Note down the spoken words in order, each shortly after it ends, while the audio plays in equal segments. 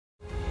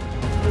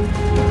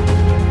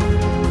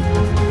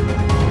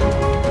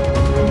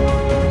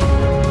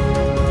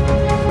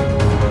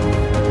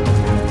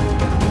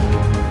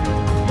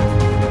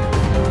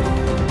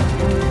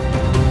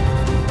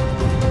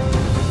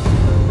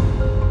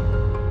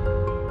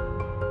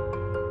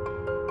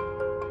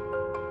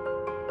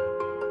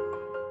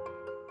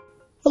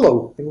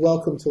Hello and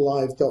welcome to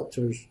Live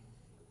Doctors.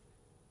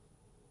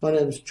 My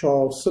name is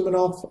Charles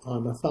Siminoff.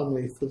 I'm a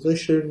family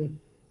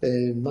physician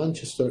in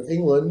Manchester,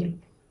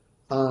 England,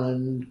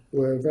 and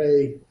we're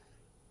very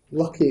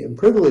lucky and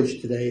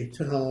privileged today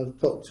to have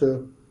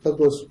Dr.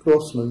 Douglas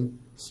Drossman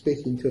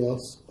speaking to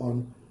us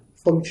on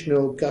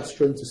functional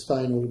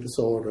gastrointestinal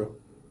disorder.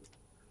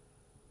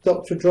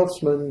 Dr.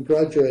 Drossman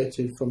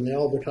graduated from the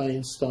Albert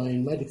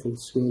Einstein Medical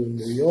School in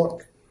New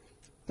York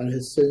and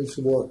has since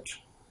worked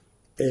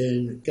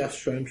in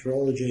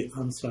gastroenterology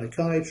and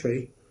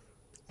psychiatry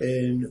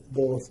in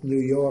both New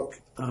York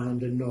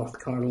and in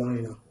North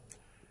Carolina.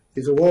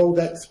 He's a world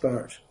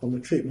expert on the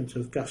treatment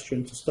of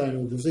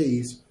gastrointestinal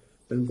disease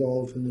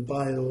involved in the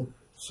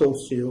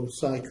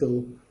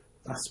bio-socio-psycho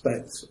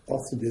aspects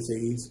of the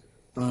disease,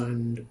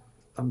 and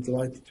I'm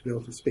delighted to be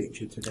able to speak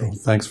to you today. Oh,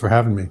 thanks for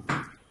having me.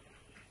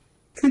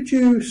 Could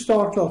you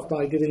start off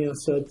by giving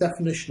us a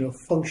definition of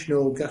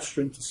functional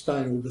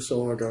gastrointestinal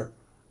disorder?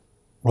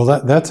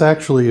 Well, that's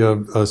actually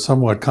a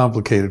somewhat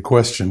complicated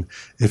question.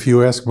 If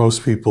you ask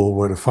most people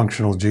what a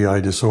functional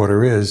GI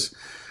disorder is,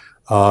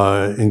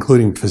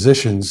 including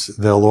physicians,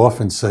 they'll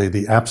often say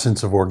the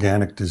absence of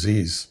organic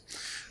disease,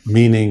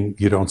 meaning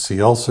you don't see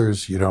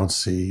ulcers, you don't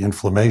see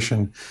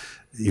inflammation,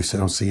 you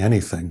don't see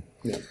anything.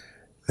 Yeah.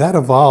 That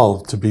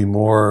evolved to be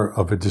more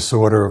of a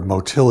disorder of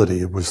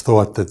motility. It was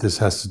thought that this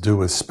has to do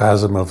with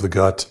spasm of the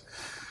gut.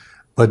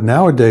 But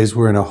nowadays,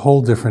 we're in a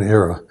whole different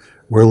era.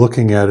 We're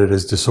looking at it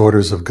as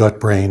disorders of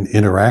gut-brain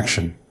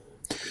interaction.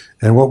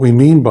 And what we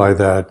mean by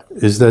that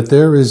is that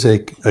there is a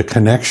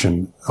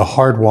connection, a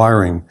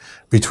hardwiring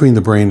between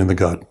the brain and the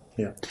gut.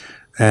 Yeah.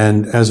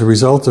 And as a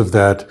result of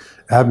that,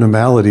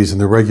 abnormalities in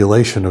the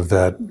regulation of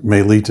that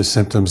may lead to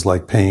symptoms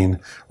like pain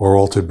or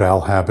altered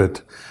bowel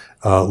habit,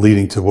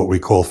 leading to what we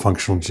call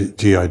functional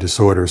GI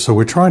disorder. So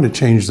we're trying to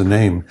change the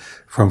name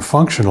from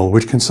functional,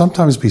 which can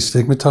sometimes be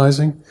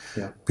stigmatizing,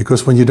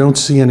 because when you don't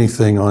see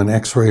anything on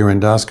X-ray or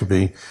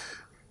endoscopy,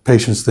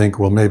 patients think,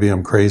 well, maybe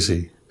I'm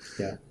crazy.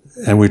 Yeah.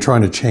 And we're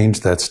trying to change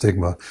that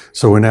stigma.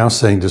 So we're now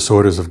saying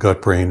disorders of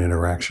gut-brain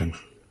interaction.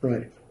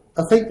 Right.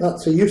 I think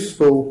that's a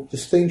useful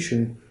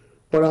distinction.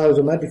 When I was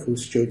a medical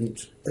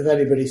student, if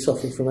anybody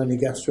suffered from any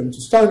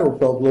gastrointestinal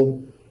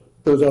problem,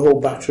 there was a whole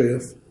battery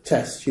of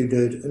tests you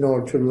did in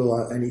order to rule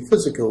out any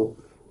physical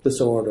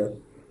disorder.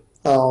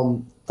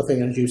 I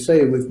think, as you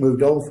say, we've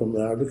moved on from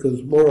there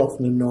because more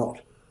often than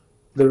not,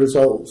 the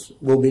results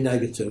will be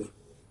negative.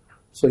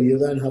 So you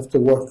then have to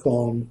work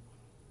on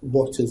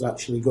what is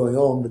actually going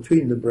on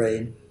between the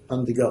brain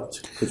and the gut,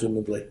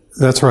 presumably.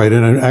 That's right.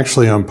 And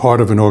actually, I'm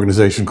part of an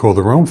organization called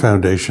the Rome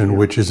Foundation,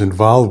 which is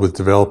involved with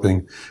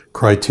developing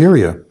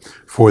criteria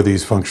for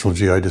these functional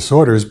GI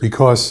disorders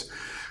because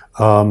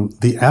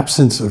the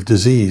absence of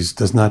disease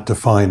does not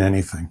define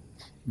anything.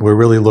 We're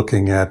really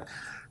looking at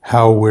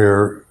how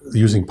we're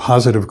using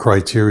positive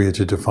criteria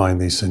to define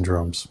these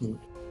syndromes.